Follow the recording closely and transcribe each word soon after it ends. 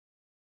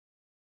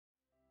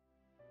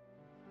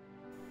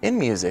In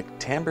music,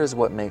 timbre is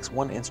what makes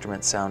one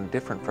instrument sound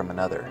different from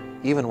another,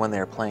 even when they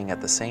are playing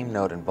at the same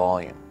note and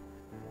volume.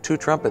 Two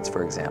trumpets,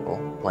 for example,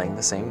 playing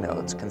the same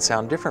notes, can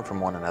sound different from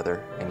one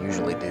another, and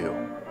usually do.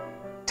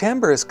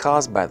 Timbre is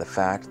caused by the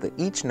fact that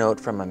each note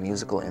from a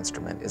musical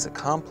instrument is a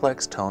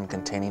complex tone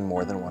containing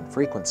more than one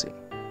frequency.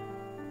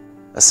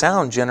 A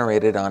sound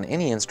generated on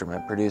any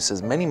instrument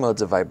produces many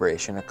modes of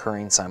vibration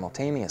occurring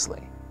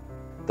simultaneously.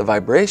 The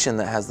vibration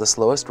that has the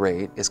slowest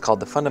rate is called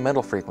the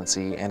fundamental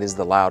frequency and is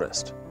the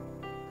loudest.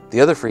 The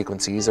other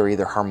frequencies are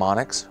either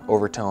harmonics,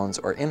 overtones,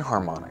 or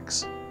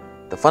inharmonics.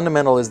 The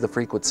fundamental is the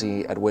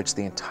frequency at which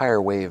the entire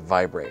wave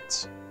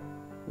vibrates.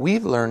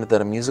 We've learned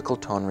that a musical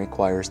tone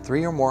requires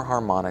 3 or more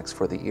harmonics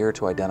for the ear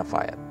to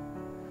identify it.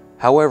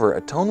 However,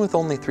 a tone with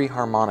only 3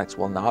 harmonics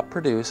will not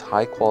produce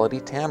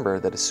high-quality timbre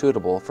that is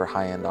suitable for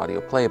high-end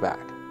audio playback.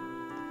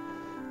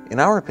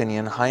 In our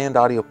opinion, high-end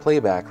audio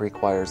playback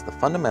requires the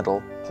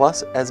fundamental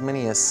plus as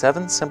many as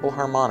 7 simple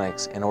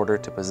harmonics in order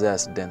to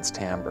possess dense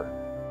timbre.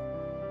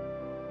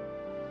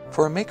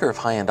 For a maker of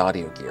high-end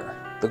audio gear,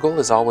 the goal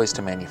is always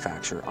to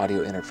manufacture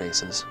audio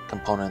interfaces,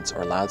 components,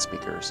 or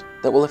loudspeakers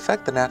that will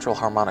affect the natural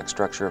harmonic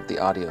structure of the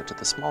audio to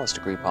the smallest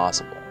degree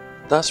possible,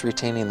 thus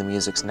retaining the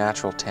music's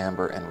natural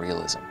timbre and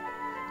realism.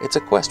 It's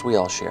a quest we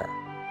all share.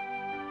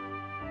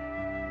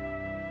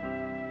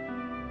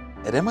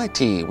 At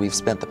MIT, we've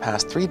spent the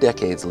past 3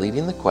 decades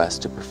leading the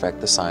quest to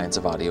perfect the science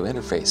of audio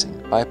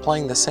interfacing by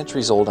applying the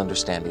centuries-old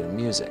understanding of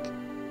music.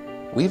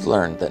 We've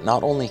learned that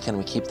not only can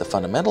we keep the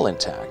fundamental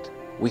intact,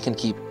 we can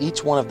keep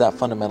each one of that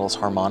fundamental's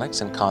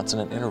harmonics and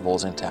consonant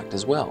intervals intact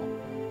as well,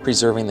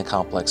 preserving the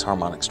complex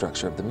harmonic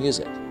structure of the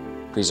music,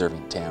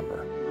 preserving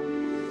timbre.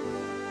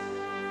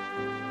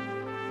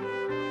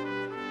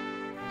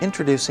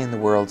 Introducing the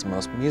world's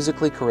most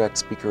musically correct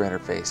speaker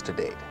interface to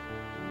date,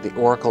 the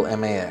Oracle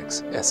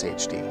MAX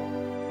SHD.